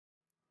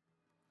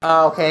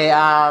Okay,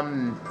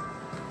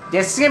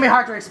 this is gonna be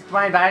hard to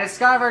explain, but I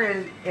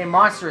discovered a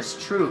monstrous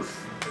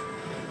truth.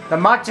 The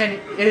mutton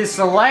is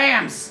the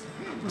lambs!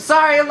 I'm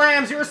sorry,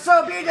 lambs, you're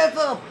so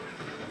beautiful!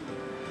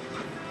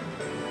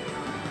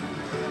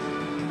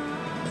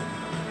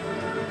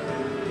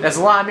 There's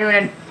a lot of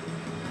mutant.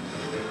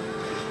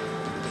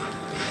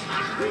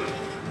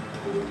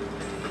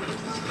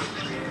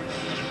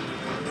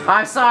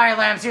 I'm sorry,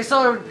 lambs, you're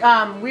so,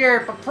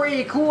 weird, but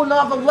pretty cool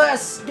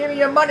nonetheless. Give me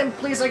your mutton,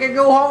 please, so I can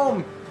go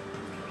home.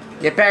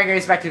 Get back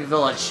to the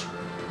village.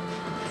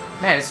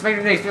 Man, it's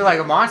making me feel like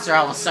a monster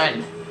all of a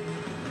sudden.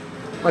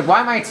 Like, why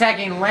am I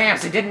attacking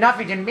lambs? They did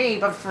nothing to me,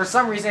 but for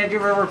some reason I do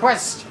a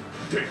request.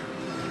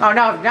 Oh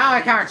no, now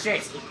I can't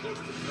chase.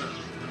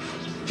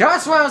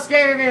 Just when I was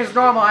scared of me as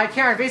normal, I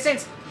can't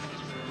visit.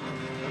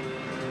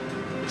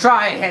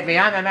 Try and hit me,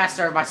 I'm the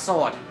master of my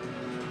sword.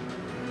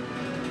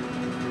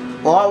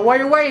 Well, what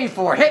are you waiting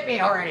for? Hit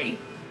me already!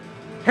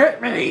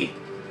 Hit me!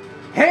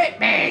 Hit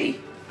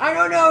me! I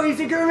don't know, he's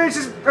encouraged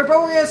his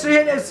opponents to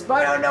hit us,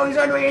 but I don't know, he's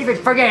not doing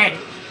anything. Forget it!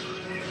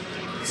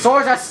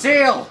 Swords of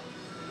steel!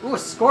 Ooh, a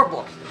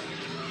scorebook.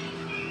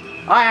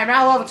 I am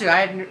now level 2.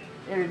 I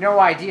had no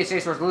idea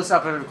Chase was loose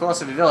up close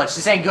to the village.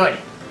 This ain't good.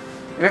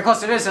 If you're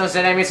close to this, then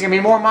that means there's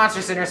gonna be more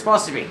monsters than there's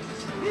supposed to be.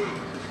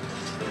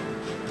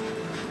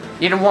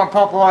 You didn't warn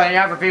Popo and the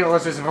other people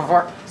listeners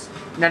before.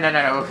 No,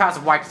 it'll cause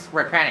a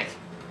widespread panic.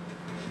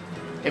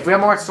 If we have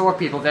more sword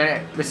people,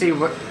 then the city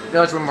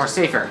village will be more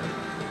safer.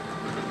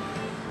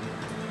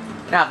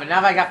 Now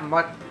that I got from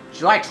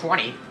July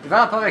 20, the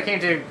developer came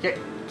to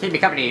keep me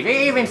company.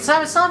 They even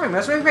something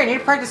was really great. He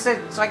practiced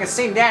it so I can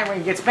sing that when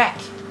he gets back.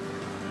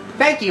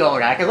 Thank you,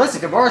 Oda. I can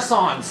listen to more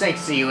songs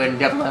thanks to you and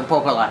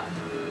Popola.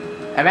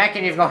 And I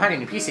can't even go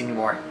hunting in peace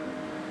anymore.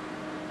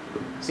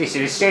 See, so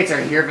the states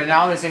are here, but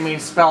now this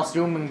means spells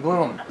doom and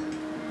gloom.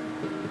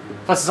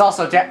 Plus, it's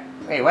also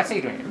wait, what's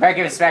he doing? Better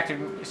give this back to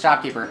the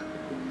shopkeeper.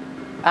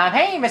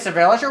 Hey, Mr.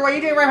 Villager, what are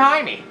you doing right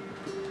behind me?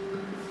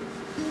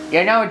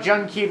 You know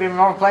junk keeping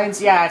more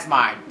planes? Yeah, it's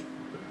mine.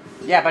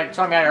 Yeah, but you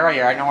told me that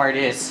earlier. I know where it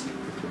is.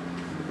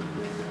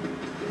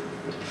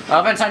 Well,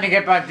 I've been trying to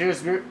get my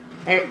dues,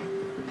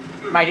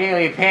 my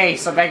daily pay,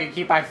 so that I can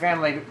keep my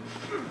family,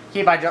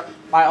 keep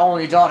my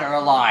only daughter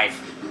alive.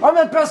 I'm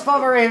the best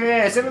father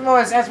there is, even though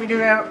it's asked me to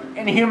do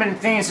inhuman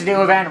things to do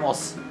with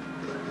animals.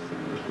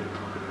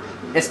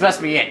 This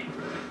must be it.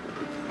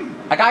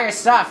 I got your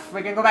stuff.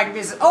 We can go back and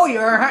visit. Oh,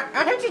 you're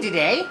hunting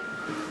today?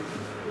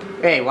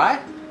 Wait, what?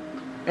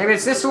 Maybe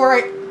it's this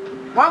story.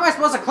 Why am I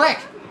supposed to click?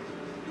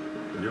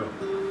 Yeah.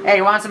 Hey,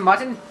 you want some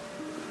mutton?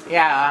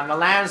 Yeah, the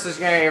lambs is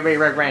gonna be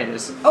recommended.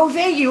 Oh,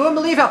 thank you! I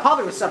wouldn't believe how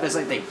popular this stuff is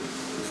lately.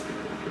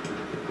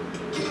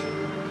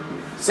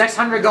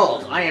 600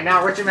 gold. I am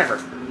now rich and member.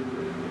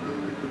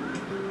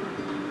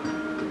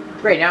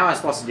 Great, now what am I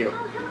supposed to do?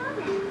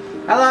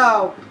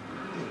 Hello!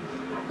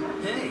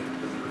 Hey.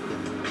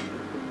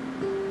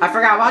 I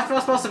forgot what I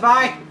was supposed to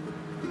buy.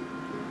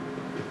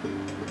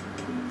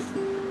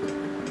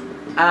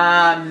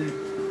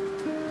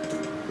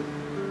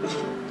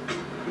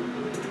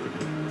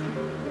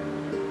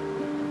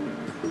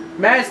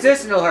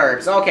 Medicinal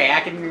herbs. Okay,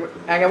 I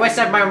can waste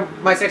up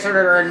my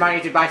 600 earned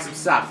money to buy some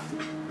stuff.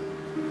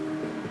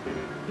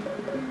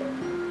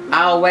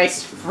 I'll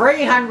waste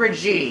 300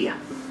 G.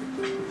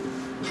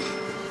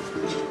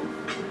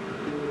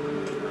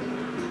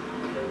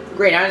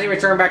 Great, now I need to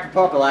return back to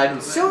Popola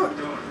and soon.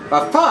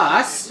 But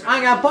first,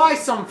 I'm gonna buy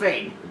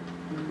something.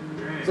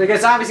 So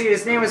because obviously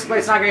this nameless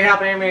place is not gonna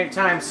happen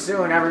anytime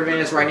soon, ever than it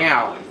is right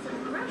now.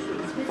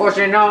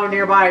 Fortunately, no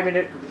nearby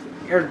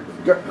your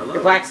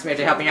blacksmith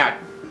to help me out.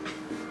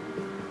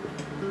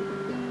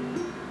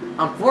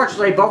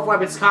 Unfortunately, both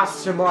weapons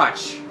cost too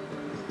much.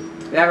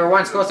 Whatever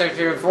one's closer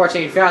to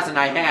 14,000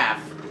 I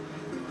have.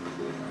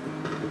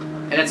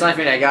 And that's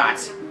nothing I got.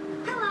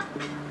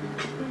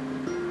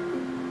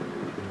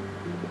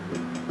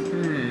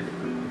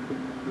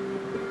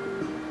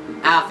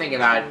 I'll think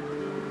about it.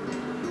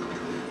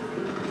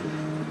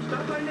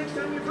 Stop by next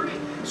time you're free.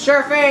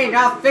 Sure thing,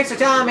 thanks for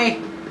telling me.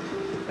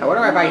 Now what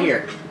do I buy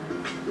here?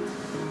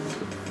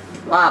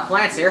 A lot of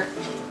plants here.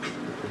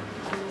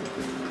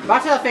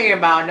 But I'll think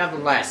about it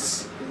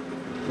nonetheless.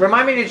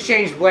 Remind me to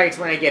change blades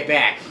when I get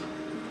back.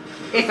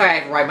 If I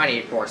have the right money,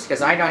 of course,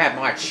 because I don't have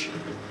much.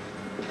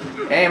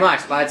 It ain't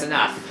much, but it's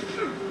enough.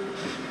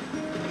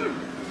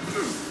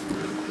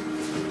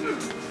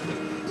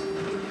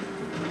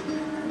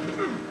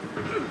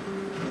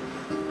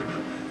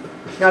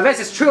 Now this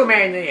is true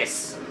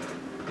manliness.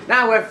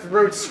 Not with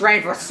brute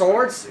strength or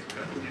swords,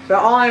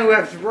 but only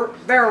with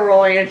barrel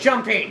rolling and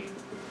jumping.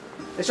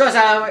 It shows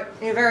how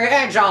very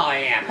agile I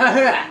am.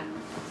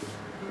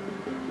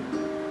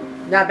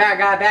 Now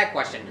got a bad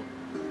question.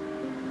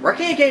 Where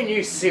can you get a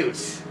new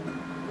suit?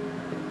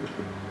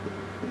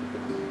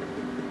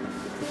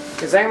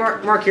 Because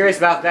I'm more curious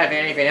about that than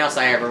anything else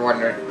I ever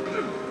wondered.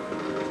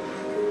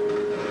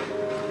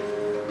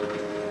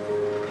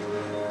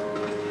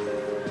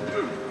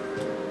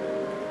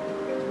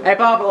 Hey,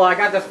 Pablo, I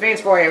got the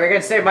things for you. We're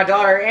gonna save my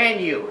daughter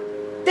and you.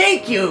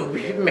 Thank you,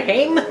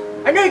 Mame.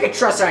 I know you can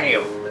trust on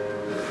you.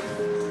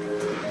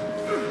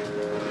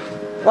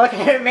 Look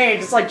at me,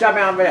 just like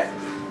jumping out of it.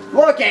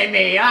 Look at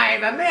me, I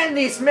am a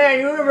manliest man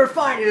you ever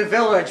find in the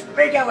village.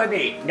 Make out with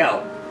me.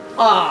 No.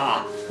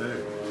 Ah.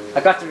 Hey.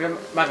 I got to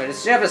remember,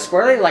 does she have a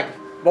squirrely like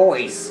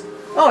boys?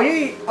 Oh,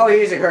 you're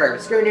using her.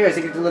 It's good news,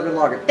 he can live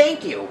longer.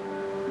 Thank you.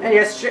 And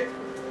yes,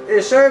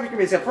 sure can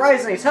be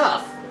surprisingly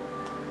tough.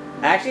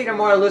 Actually, they're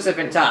more elusive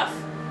and tough.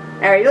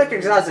 Anyway, you look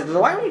exhausted.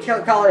 Why don't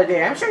you call it a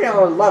day? I'm sure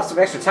you'll love some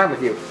extra time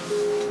with you.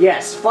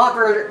 Yes,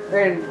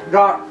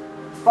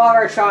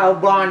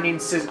 father-child bonding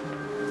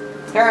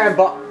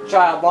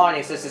child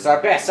bonding is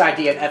our best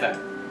idea ever.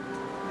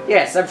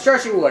 Yes, I'm sure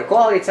she would.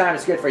 Quality time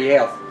is good for your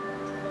health.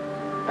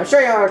 I'm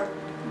sure you're...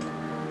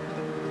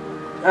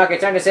 Okay,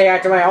 time to say hi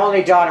to my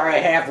only daughter I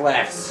have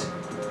left.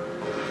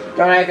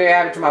 Don't know if it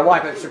happened to my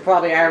wife, but she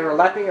probably either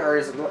left me or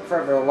is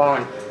further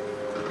along.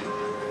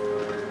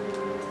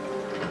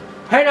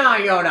 Hey now,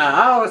 Yoda!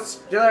 I'll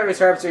deliver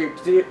his herbs to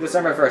you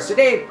December 1st.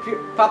 Today,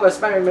 Papa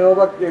spent a new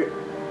book.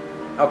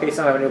 Okay,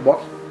 so I have a new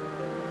book.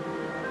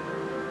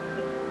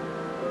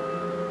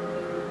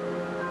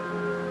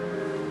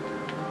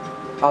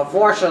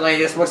 Unfortunately,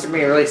 this looks to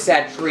be a really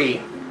sad tree.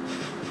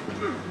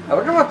 I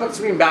wonder what book's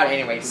being about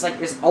anyway. It's like,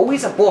 there's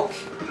always a book.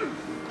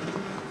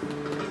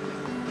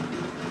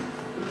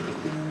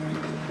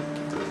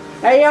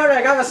 Hey Yoda,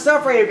 I got the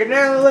stuff for you. You can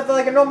now live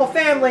like a normal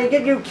family and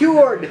get you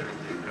cured.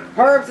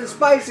 Herbs and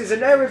spices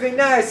and everything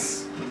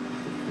nice.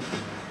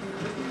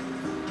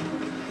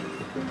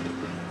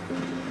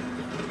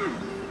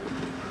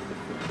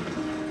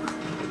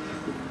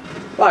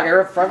 Look, I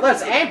heard front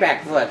flips and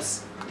back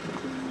flips.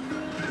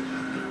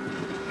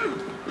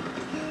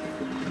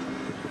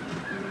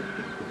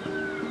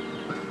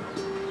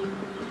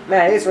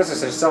 Man, these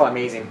whistles are so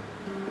amazing.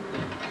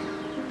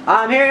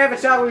 I'm here to have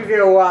a chat with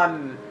you,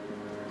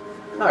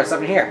 Oh, there's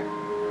something here.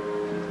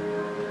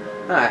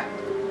 Huh.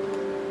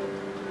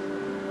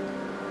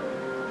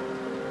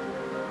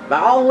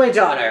 My only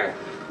daughter.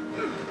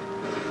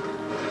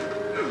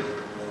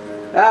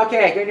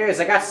 Okay, good news.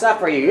 I got stuff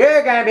for you.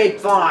 You're gonna be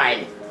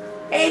fine.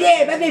 Hey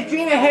Dave, I've been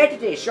dreaming ahead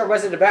today. Sure,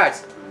 what's it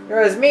about?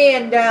 There was me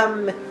and,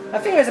 I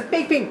think it was a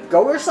big pink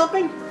goat or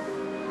something?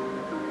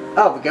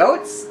 Oh, the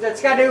goats?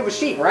 That's gotta do with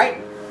sheep, right?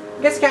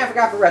 I guess I kind of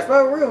forgot the rest,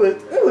 but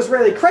it was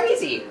really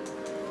crazy.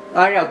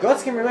 I know,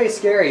 goats can be really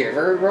scary. They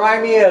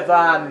remind me of,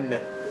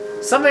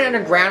 something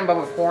underground but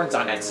with horns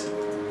on it.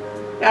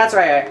 That's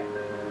right.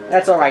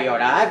 That's alright,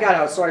 Yoda. I've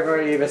got a story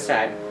for you this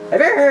time. Have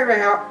you ever heard of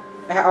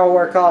how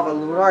we're called the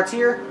Lunar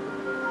Tier?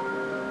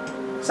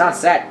 Sounds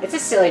sad. It's a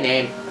silly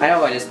name. I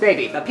know it is,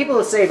 baby. But people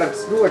will say the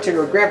Lunar Tier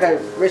will grab the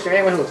wish of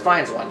anyone who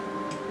finds one.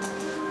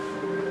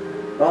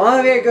 But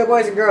only very good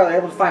boys and girls are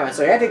able to find one,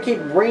 so you have to keep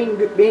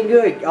being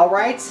good,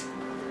 alright?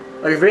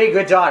 Like a really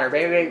good daughter.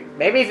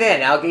 Maybe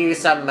then I'll give you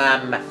some,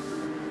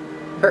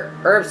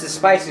 herbs and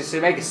spices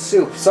to make a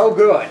soup so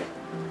good.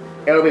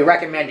 It'll be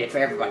recommended for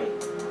everybody.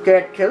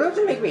 Could those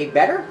make me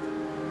better?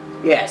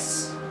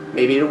 Yes.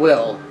 Maybe it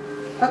will.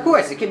 Of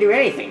course, it can do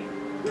anything.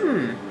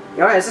 You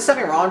know, is there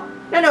something wrong?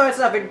 No, it's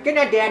nothing. Good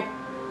night, Dad.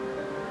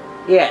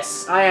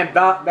 Yes, I am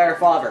better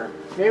father.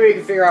 Maybe we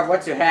can figure out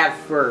what to have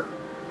for...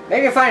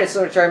 Maybe you'll find a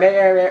solution.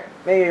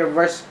 Maybe you'll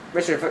wish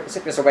your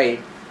sickness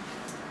away.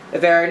 The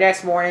very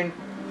next morning...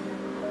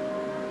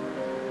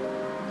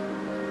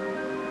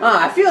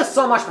 I feel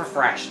so much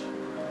refreshed.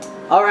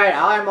 Alright,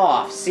 I'm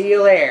off. See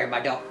you later, my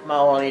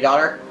only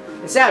daughter.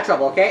 Stay out of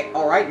trouble, okay?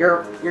 Alright,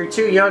 you're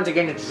too young to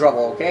get into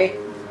trouble, okay?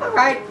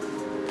 Alright.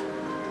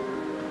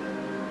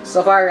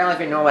 So far, the only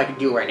thing normal I can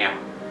do right now.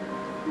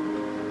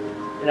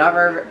 And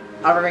other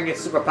than get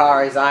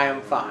superpowers, I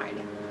am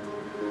fine.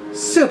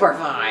 Super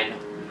fine!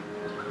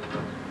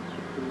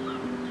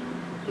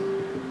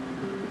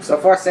 So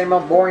far, same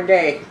old boring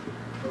day.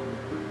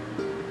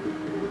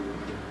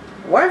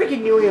 What if we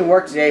can do any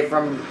work today for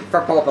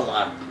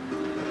Popola?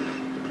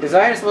 Because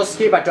I am supposed to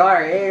keep my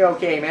daughter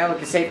A-okay, man. We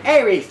can save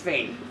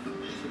everything.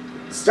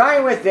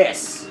 Starting with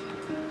this.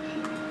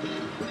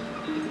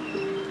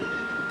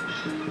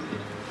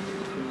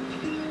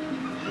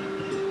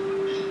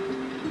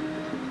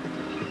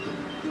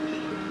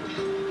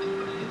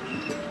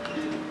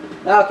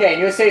 Okay,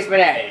 new state's been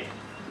added.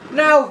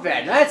 Now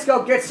then, let's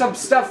go get some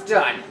stuff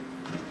done.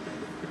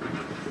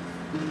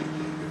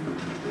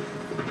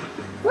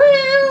 Woo!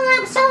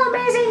 I'm so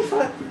amazing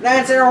for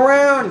dancing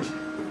around.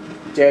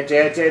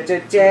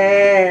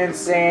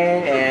 Dancing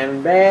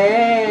and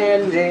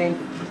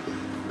bending.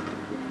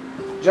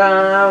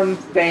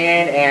 Jumping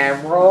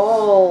and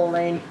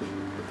rolling.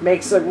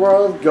 Makes the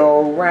world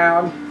go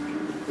round.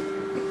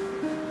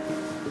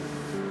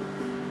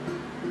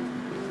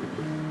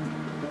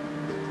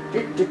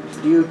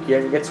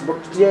 Gonna get some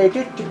work today.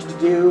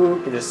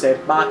 Gonna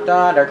save my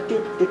daughter.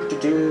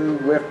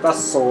 With a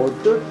sword.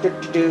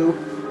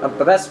 I'm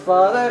the best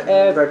father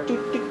ever.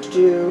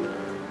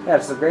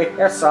 Have some great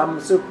hair, some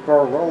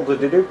super roll.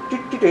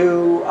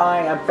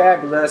 I am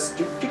fabulous.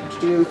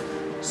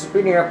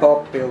 Superior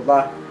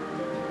Popola.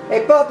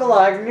 Hey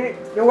Popola,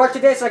 you work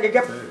today so I can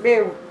get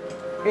me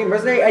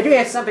mercenary? I do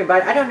have something,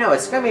 but I don't know.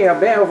 It's gonna be a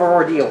bit of an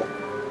ordeal.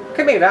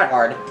 Could be that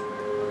hard.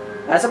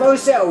 I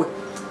suppose so.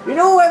 You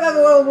know what that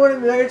little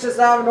wooden village just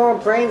out of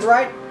normal planes,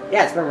 right?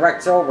 Yeah, it's been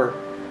wrecked over.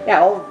 Yeah,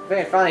 the whole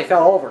thing finally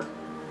fell over.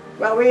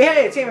 Well, we had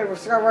a team and we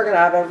started working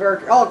on it, but we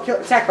were all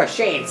attacked by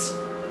shades.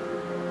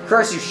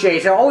 Curse you,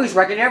 shades, they're always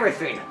wrecking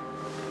everything.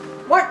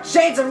 What?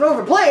 Shades on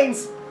over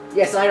planes?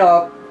 Yes, I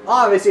know.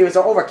 Obviously, it was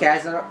an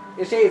overcast, and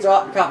the shades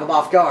caught them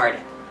off guard.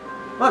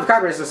 One of the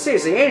carpenters was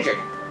seriously injured.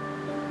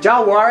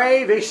 Don't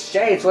worry, these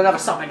shades will never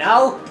stop me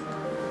now.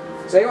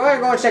 So you want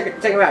to go and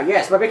take them out,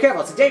 yes, but be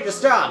careful, it's a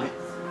dangerous job.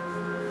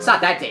 It's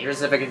not that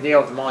dangerous if I can deal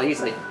with them all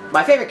easily.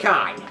 My favorite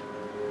kind.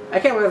 I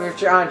can't believe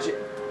it's on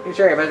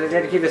cherry, but they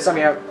had to keep this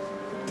something out.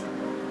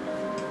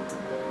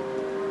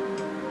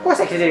 Of course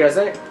I can do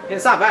it.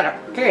 It's not that,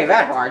 it can't be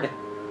that hard.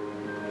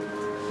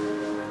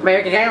 I mean,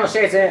 we can handle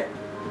shades in it.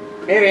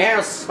 Maybe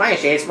handle spiny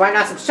shades, why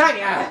not some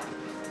shiny?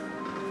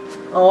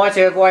 Oh, I want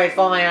to avoid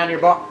falling on your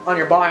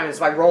bottoms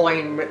by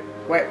rolling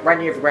right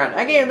near the ground.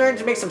 I can learn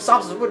to make some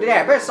sauces food today.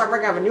 I better start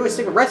working on the newest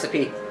secret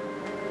recipe.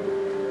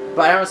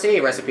 But I don't see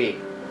a recipe.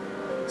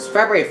 It's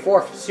February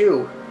 4th,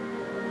 too.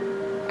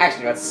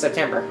 Actually, that's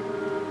September.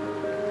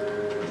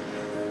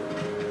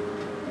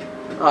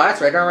 Oh,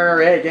 that's right. I don't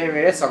remember Eddie giving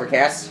me this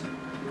overcast.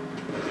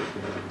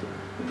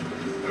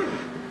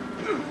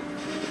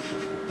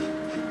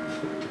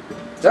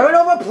 Turn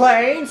over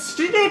planes.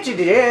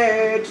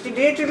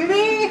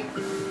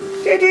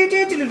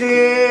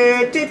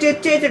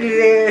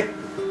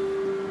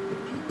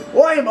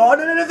 I'm on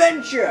an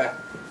adventure.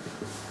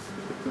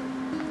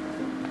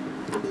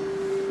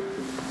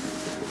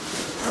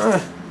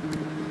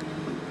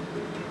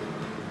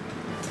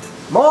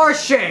 More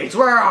shades.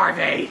 Where are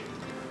they?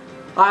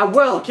 I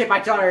will keep my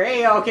daughter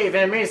A-OK if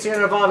it means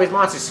to involve these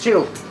monsters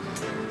too.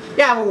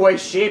 Yeah, I'm away,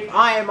 sheep.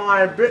 I'm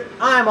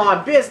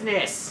on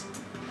business.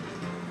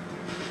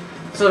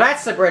 So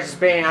that's the bridge that's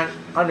being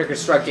under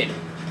constructed.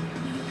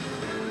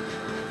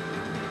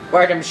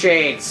 Where are them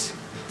shades?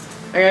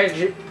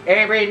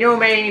 Every new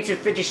meaning to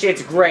 50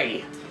 Shades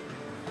Grey.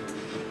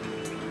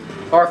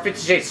 Or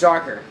 50 Shades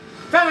Darker.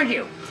 Found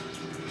you!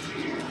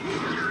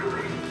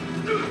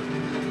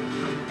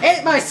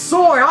 It's my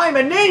sword! I'm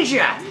a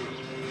ninja!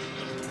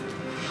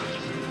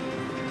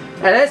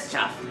 That is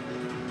tough.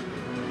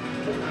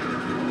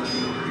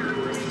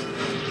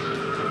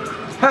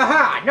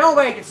 Haha!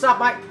 Nobody can stop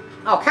my...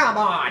 Oh, come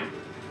on!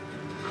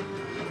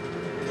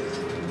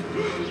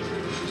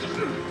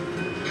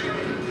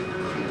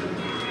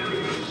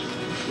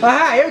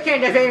 Aha! You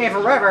can't defeat me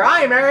forever!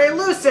 I'm very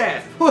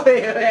elusive! Well,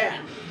 that's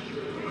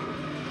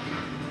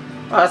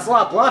a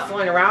lot of bluff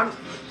flying around.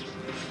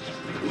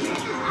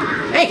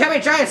 Hey, come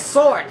here, giant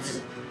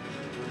swords!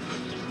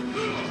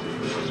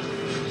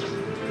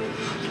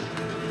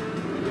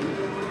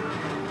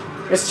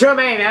 There's too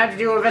many, man. I have to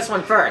deal with this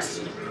one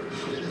first.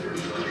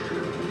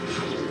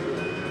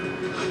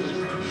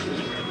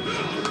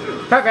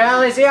 Perfect, I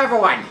only see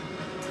everyone.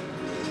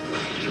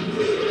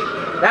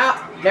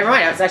 Now, never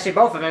mind, it's actually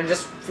both of them,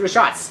 just few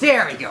shots.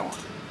 There we go.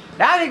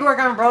 Now I think we're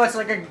going to roll it so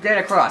I can get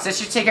across. This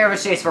should take care of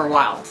the chase for a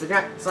while. So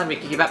let me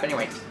keep up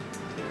anyway.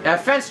 Now,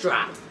 fence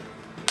drop.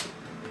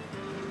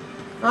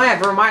 Oh yeah,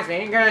 it reminds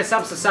me, I'm going to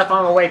sell some stuff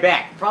on my way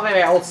back. Probably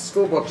my old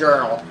schoolbook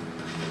journal.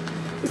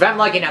 If I'm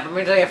lucky enough, I'm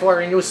going to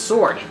afford a new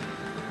sword.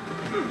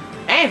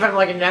 And if I'm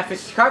lucky enough,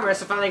 it's cover us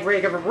to finally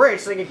break up a bridge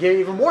so I can get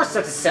even more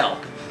stuff to sell.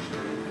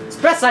 It's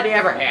the best idea I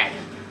ever had.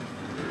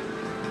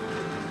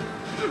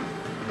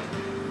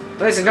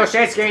 Listen, no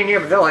shades getting near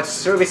the village,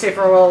 so we'll be safe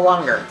for a little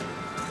longer.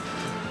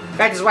 In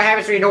fact, this is what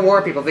happens when you don't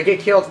warn people. They get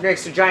killed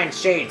next to giant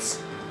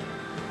shades.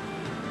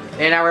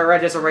 And I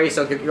read this already,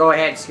 so go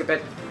ahead and skip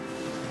it.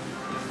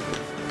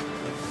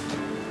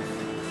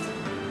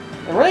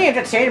 I'm really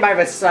entertained by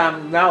this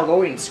now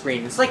loading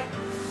screen. It's like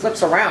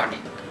flips around.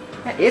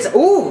 That is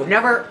ooh,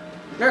 never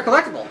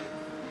collectible.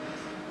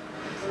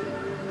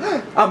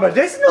 A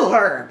medicinal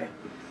herb.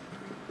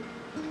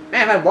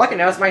 Man, if I'm lucky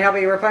now, this might help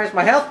me replenish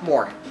my health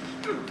more.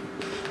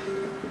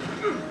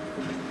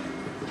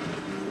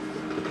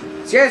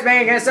 Cheers,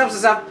 man, get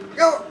substance up.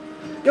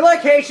 You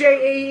like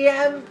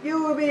H-A-E-M?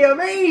 You will be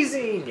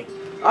amazing.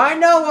 I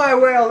know I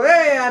will.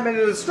 Hey, I'm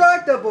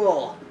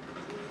indestructible.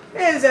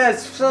 This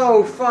is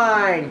so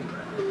fine.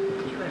 What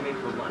are you gonna make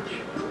for lunch?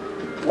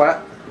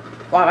 What?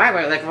 What am I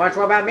going to make for lunch?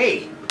 What about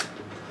me?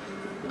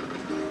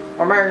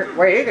 Or what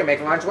are you going to make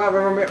for lunch? What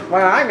am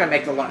I going to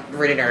make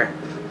for dinner?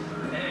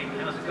 Hey,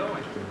 how's it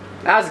going?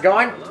 How's it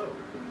going? Hello.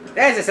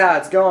 This is how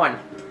it's going.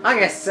 I'm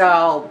going to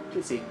sell...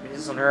 Let's see.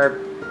 This is an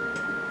herb.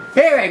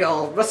 Here we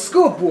go. The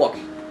school book.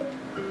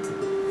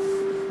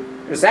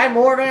 Is that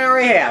more than I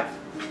already have?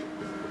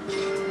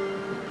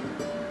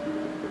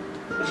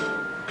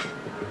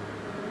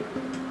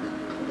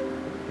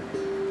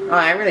 Oh,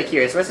 I'm really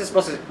curious. What's this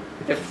supposed to...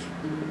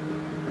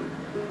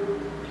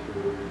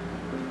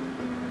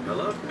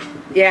 Hello?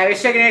 Yeah,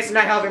 this chicken is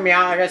not helping me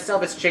out. I gotta sell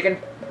this chicken.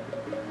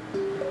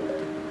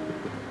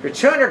 For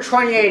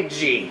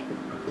 228G.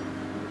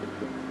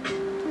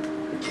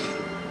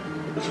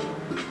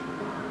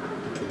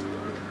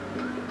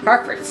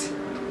 Perfect.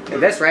 At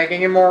this rate, I can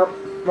get more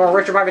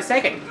richer by the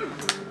second.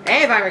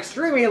 And if I'm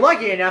extremely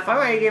lucky enough, I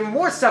might get even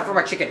more stuff for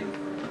my chicken.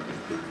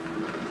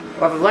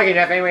 Well, if I'm lucky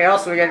enough, anybody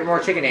else will get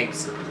more chicken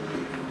eggs.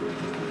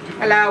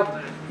 Hello.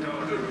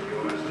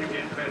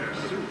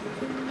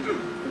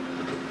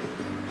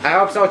 I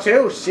hope so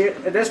too. She,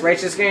 at this rate,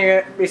 she's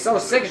gonna be so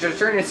sick she'll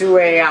turn into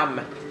a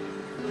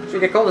She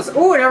get cold as.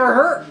 Ooh, never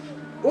hurt.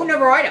 Ooh,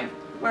 never item.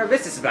 What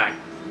this is about?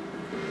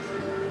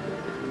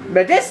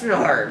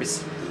 Medicinal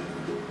herbs.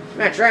 I'm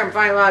gonna try and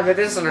find a lot of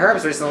medicinal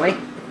herbs recently.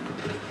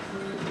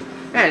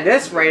 And at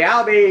this rate,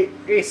 I'll be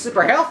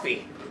super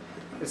healthy.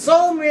 And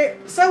so with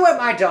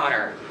my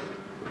daughter.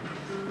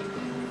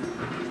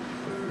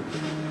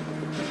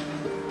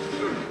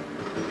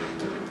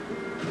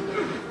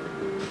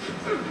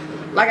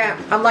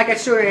 I'm like a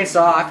shooting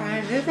star. Can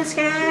I do this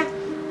guy?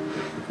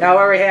 Now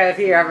what we have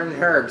here are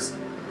herbs.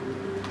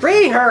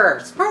 3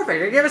 herbs! Perfect!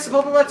 They give us a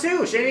Pokemon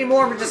 2. She didn't need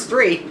more than just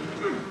 3.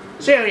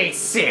 She only needs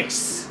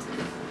 6.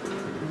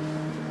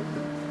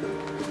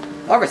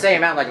 Over the same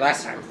amount like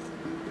last time.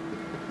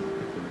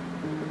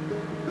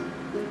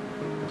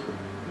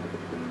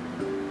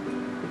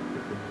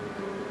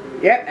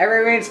 Yep,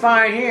 everything's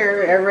fine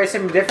here. Everybody's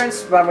some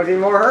difference, but we need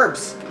more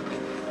herbs.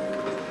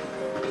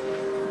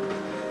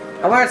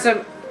 I wanted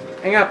some.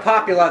 I'm gonna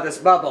Popula this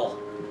bubble.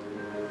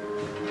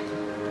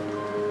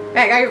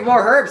 Hey, I got you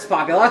more herbs,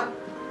 Popula.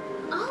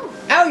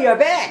 Oh, you're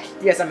back!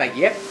 Yes, I'm back.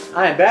 Yep.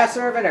 I'm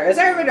Ambassador of Vendor. Is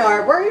everyone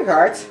where are your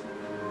cards?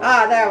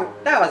 Ah,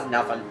 that was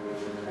nothing.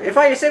 If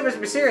I just said it was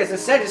mysterious,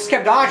 instead I just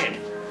kept dodging.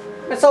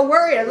 I'm so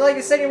worried. I'm like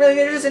saying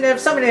really interested if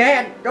somebody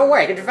had. Don't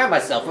worry, I can defend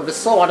myself with a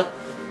sword.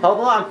 Oh,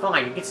 well, I'm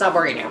fine. You can stop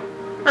worrying now.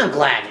 I'm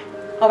glad.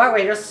 Oh, by the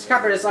way, just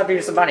cover this up you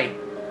some money.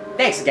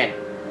 Thanks again.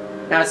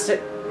 Now,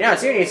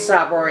 you need to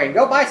stop worrying.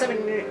 Go buy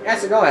something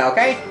that's going,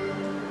 okay?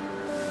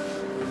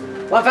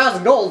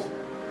 1,000 gold.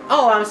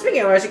 Oh,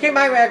 speaking of which, she came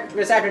by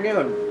this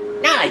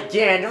afternoon. Not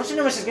again. Don't you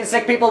know she's gonna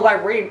sick people by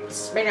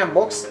spending on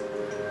books?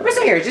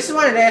 Listen here, just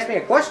wanted to ask me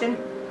a question.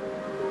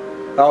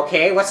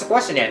 Okay, what's the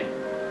question then?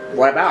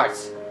 What about?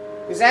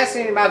 He's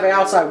asking about the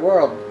outside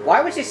world.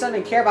 Why would she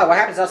suddenly care about what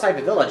happens outside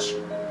the village?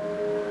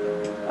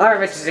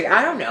 Alright, she's like,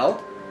 I don't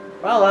know.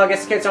 Well, I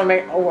guess kids don't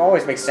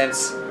always make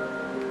sense.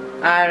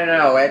 I don't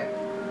know,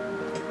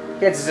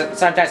 kids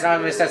sometimes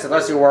don't make sense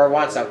unless you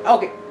want some.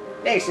 Okay,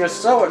 thanks, you're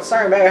so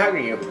sorry about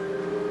hugging you.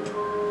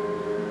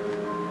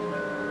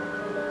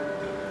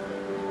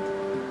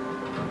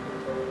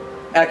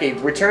 Okay,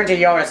 return to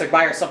Yona so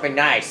buy her something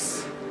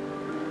nice.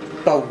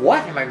 But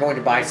what am I going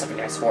to buy something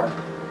nice for?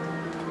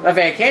 One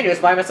thing I can do is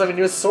buy myself a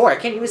new sword. I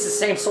can't use the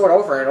same sword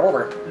over and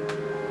over.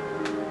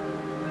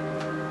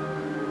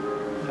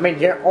 I mean,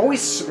 you're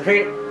always...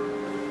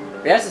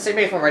 That's the same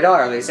thing for my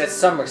daughter, at least. That's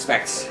some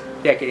respects.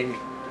 Yeah, I can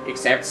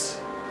accept.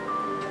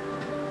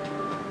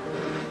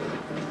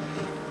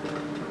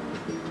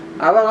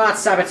 I will not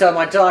stop until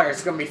my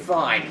daughter's gonna be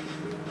fine.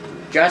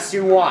 Just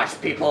you watch,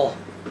 people.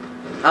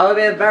 I will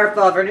be a better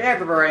father than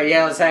everybody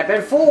else has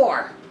been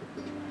before.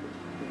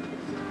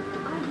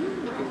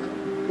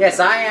 Yes,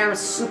 I am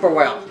super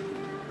well.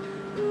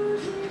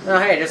 Oh,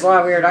 hey, there's a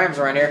lot of weird items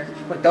around here.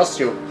 Look, those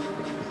two.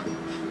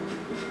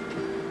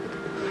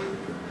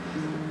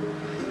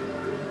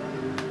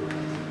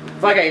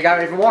 Fuck it, you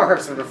got even more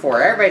herbs than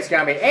before. Everybody's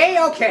got me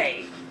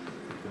A-okay.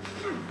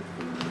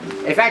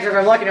 In fact, if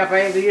I'm lucky enough, I'm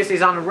able to use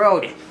these on the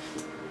road.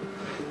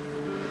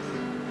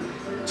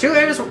 2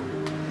 items.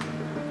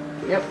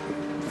 Yep.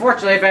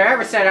 Fortunately, if I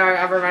ever said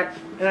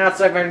I'm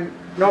outside my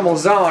normal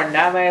zone,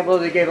 I'm able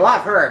to get a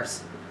lot of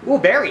herbs. Ooh,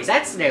 berries,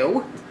 that's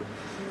new.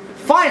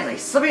 Finally,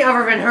 something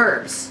other than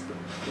herbs.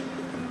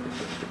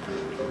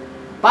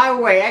 By the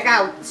way, I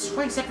got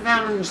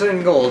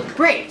 27,000 gold.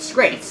 Great,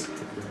 great.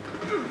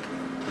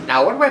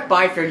 Now, what do I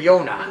buy for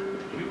Yona?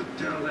 You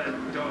tell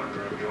that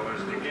daughter of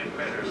yours to get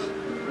better.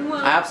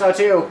 I hope so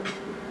too.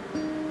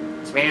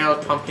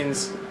 Tomatoes,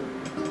 pumpkins.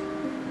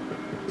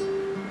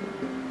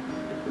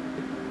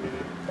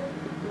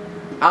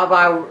 I'll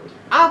buy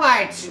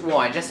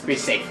one just to be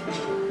safe.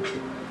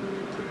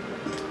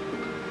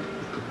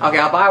 Okay,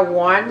 I'll buy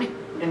one.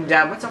 And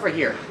what's over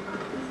here?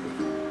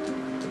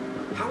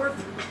 Howard?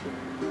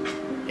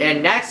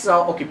 And next,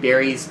 okay,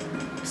 berries,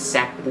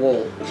 sap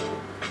wool.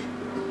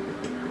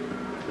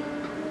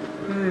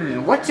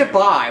 What to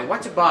buy?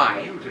 What to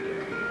buy?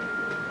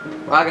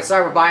 Well, I can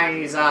start with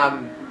buying these,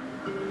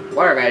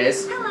 whatever that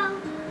is. Hello.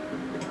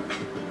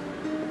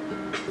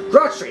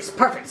 Groceries,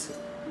 perfect.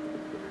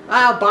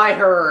 I'll buy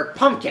her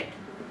pumpkin.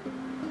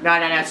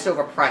 No,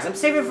 silver prize. I'm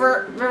saving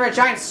for a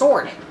giant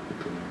sword.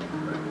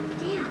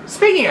 Damn.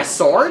 Speaking of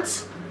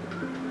swords.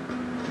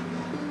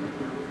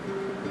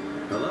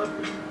 Hello?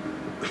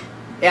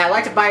 Yeah, I'd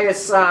like to buy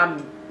this,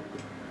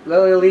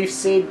 lily leaf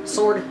seed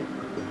sword.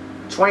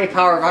 20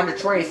 power of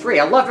 123.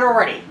 I love it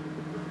already.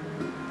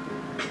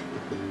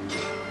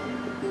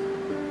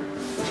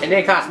 It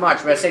didn't cost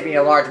much, but it saved me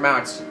a large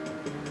amount.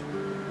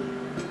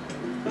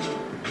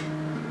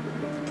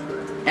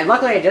 And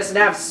luckily, it doesn't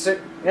have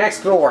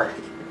next door.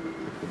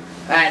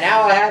 And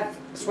now I have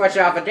to switch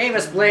off a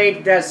Damus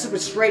blade that's super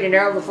straight and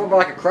narrow, formed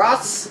like a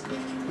cross,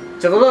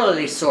 to the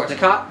lily sword to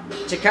cut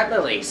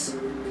lilies.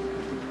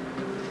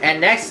 And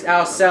next,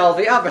 I'll sell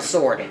the other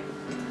sword.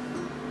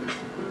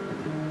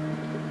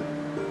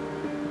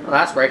 Well,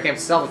 that's where I came to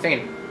sell the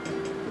thing.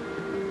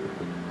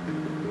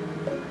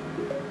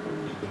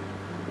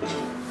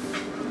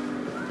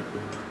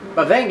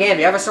 But then again,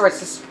 the other sword's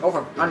just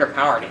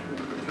underpowered.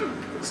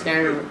 It's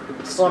gonna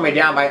slow me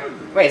down by...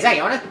 Wait, is that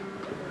Yona?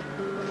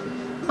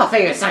 Oh,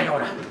 thank you, it's not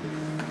Yona.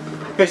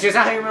 Because she's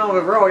out in the middle of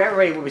the road,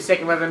 everybody will be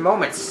sick within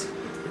moments.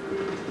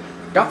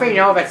 Don't think you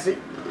know that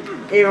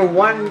even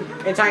one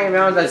entire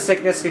amount of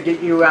sickness could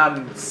get you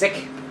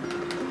sick.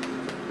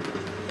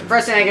 The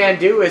first thing I'm gonna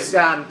do is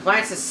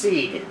plant a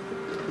seed.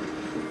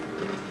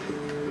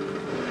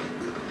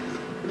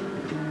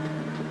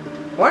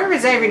 I wonder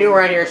if there's anything new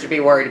around here I should be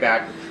worried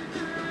about.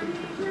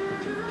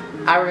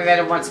 I remember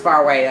that once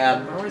far away.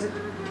 Where is it?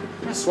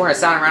 I swear I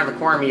saw it around the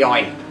corner of my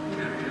eye.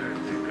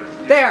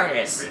 There it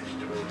is!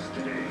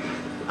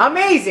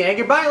 Amazing! I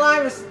can buy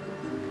limes.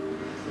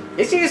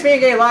 It's just me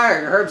getting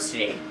liar herbs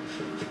today.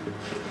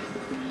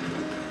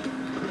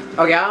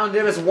 Okay, I'll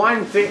do this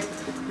one thing.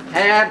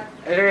 And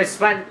give a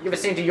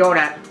thing to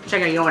Yona.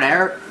 Check out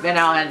Yona. Then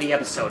I'll end the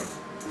episode.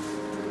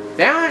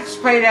 Then I'll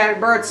just play that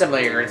bird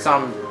simulator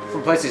from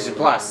PlayStation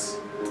Plus.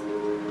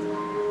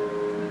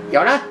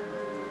 Yona?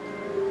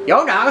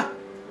 Yona?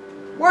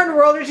 Where in the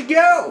world did she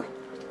go?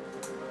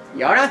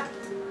 Yona?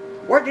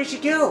 Where did she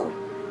go?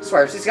 I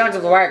swear, she's gone to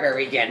the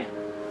library again.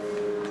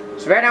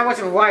 So right now, what's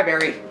in the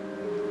library?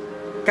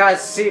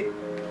 Because, see,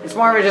 it's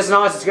more than just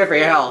knowledge it's good for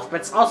your health,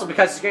 but it's also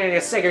because you're getting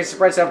sick and it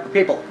spreads to other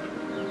people.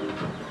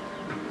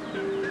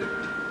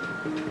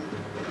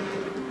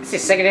 It's the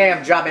second day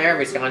of job and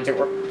everybody's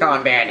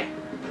gone bad.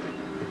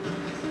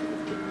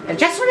 And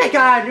just when I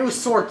got a new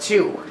sword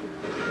too.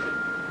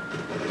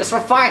 Just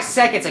for 5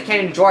 seconds, I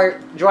can't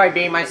enjoy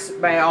being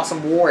my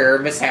awesome warrior,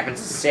 and this happens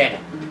instead.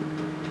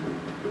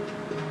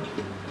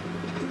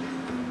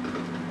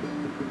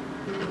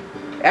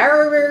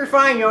 Very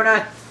fine,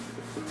 Yona.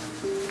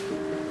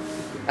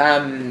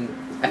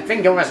 I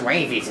think Yona's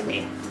rain feeding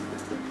me.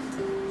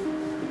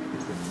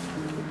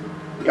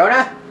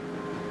 Yona?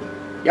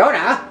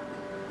 Yona?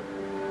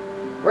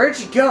 Where did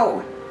she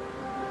go?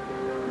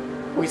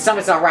 Wait,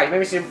 something's not right.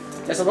 Maybe she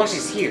doesn't look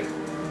she's here.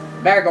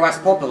 Better go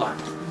ask Popula.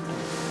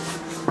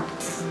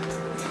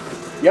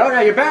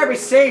 Yona, you better be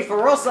safe,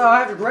 or else I'll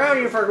have to ground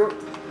you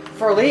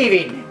for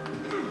leaving.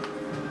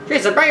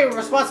 Jeez, a very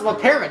responsible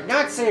parent,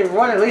 not to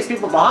want to leave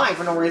people behind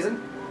for no reason.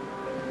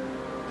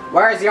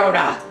 Where's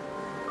Yona?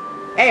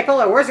 Hey,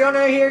 Popula, where's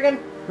Yona here again?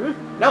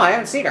 Hmm? No, I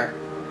haven't seen her.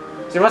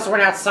 She must have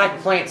went outside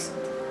the plains.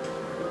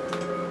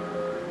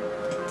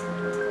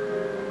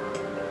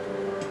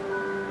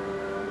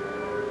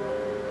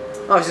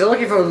 Oh, she's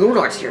looking for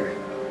Lunars here.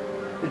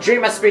 The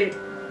dream must be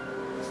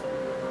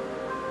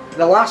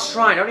the lost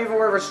shrine. I don't even know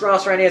where the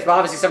lost shrine is, but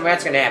obviously something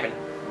that's gonna happen.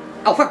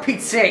 Oh, for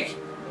Pete's sake!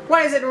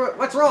 What is it?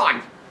 What's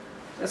wrong?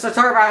 Let's not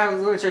talk about how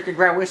Lunar can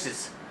grant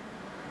wishes.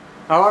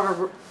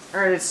 However,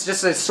 it's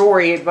just a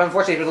story, but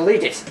unfortunately, we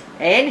deleted it.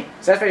 And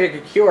so that's what you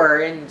could cure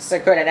her, and so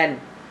could, and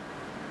then.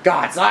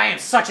 Gods, I am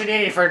such an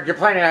idiot for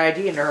planting an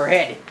idea into her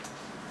head.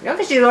 You don't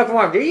think she looked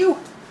warm, do you?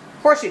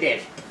 Of course you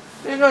did.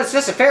 No, it's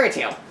just a fairy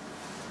tale.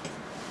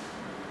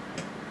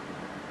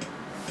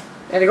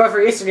 And to go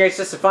for Eastern Gates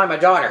just to find my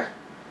daughter.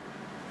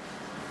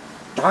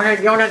 Darn it,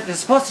 Yona, there's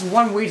supposed to be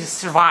one way to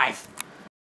survive.